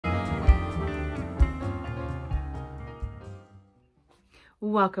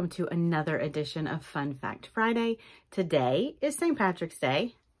Welcome to another edition of Fun Fact Friday. Today is St. Patrick's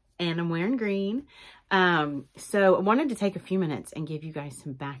Day and I'm wearing green. So I wanted to take a few minutes and give you guys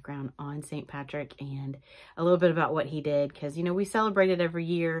some background on St. Patrick and a little bit about what he did, because, you know, we celebrate it every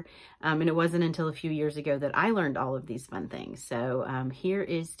year, and it wasn't until a few years ago that I learned all of these fun things. So here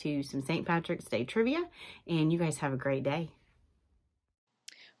is to some St. Patrick's Day trivia, and you guys have a great day.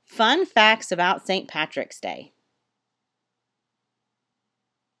 Fun facts about St. Patrick's Day.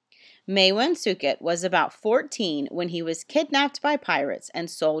 Maewyn Succat was about 14 when he was kidnapped by pirates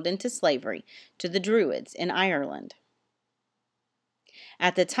and sold into slavery to the Druids in Ireland.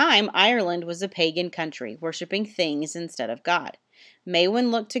 At the time, Ireland was a pagan country, worshiping things instead of God.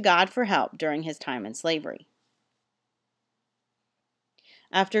 Maewyn looked to God for help during his time in slavery.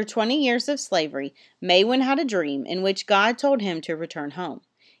 After 20 years of slavery, Maewyn had a dream in which God told him to return home.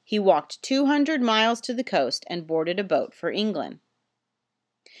 He walked 200 miles to the coast and boarded a boat for England.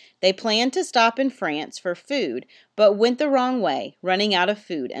 They planned to stop in France for food, but went the wrong way, running out of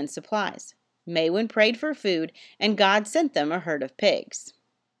food and supplies. Maewyn prayed for food, and God sent them a herd of pigs.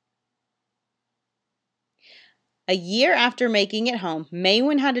 A year after making it home,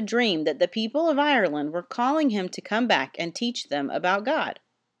 Maewyn had a dream that the people of Ireland were calling him to come back and teach them about God.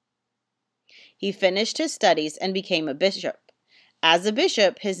 He finished his studies and became a bishop. As a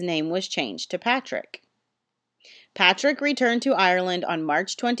bishop, his name was changed to Partrick. Partrick returned to Ireland on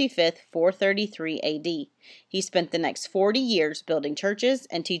March 25, 433 AD. He spent the next 40 years building churches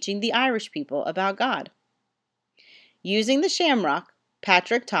and teaching the Irish people about God. Using the shamrock,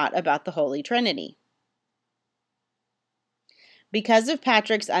 Partrick taught about the Holy Trinity. Because of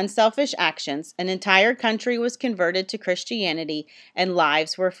Partrick's unselfish actions, an entire country was converted to Christianity and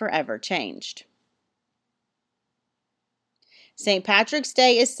lives were forever changed. St. Patrick's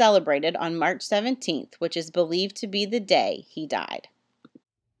Day is celebrated on March 17th, which is believed to be the day he died.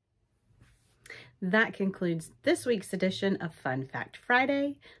 That concludes this week's edition of Fun Fact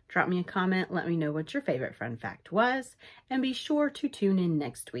Friday. Drop me a comment, let me know what your favorite fun fact was, and be sure to tune in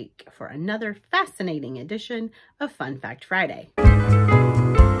next week for another fascinating edition of Fun Fact Friday.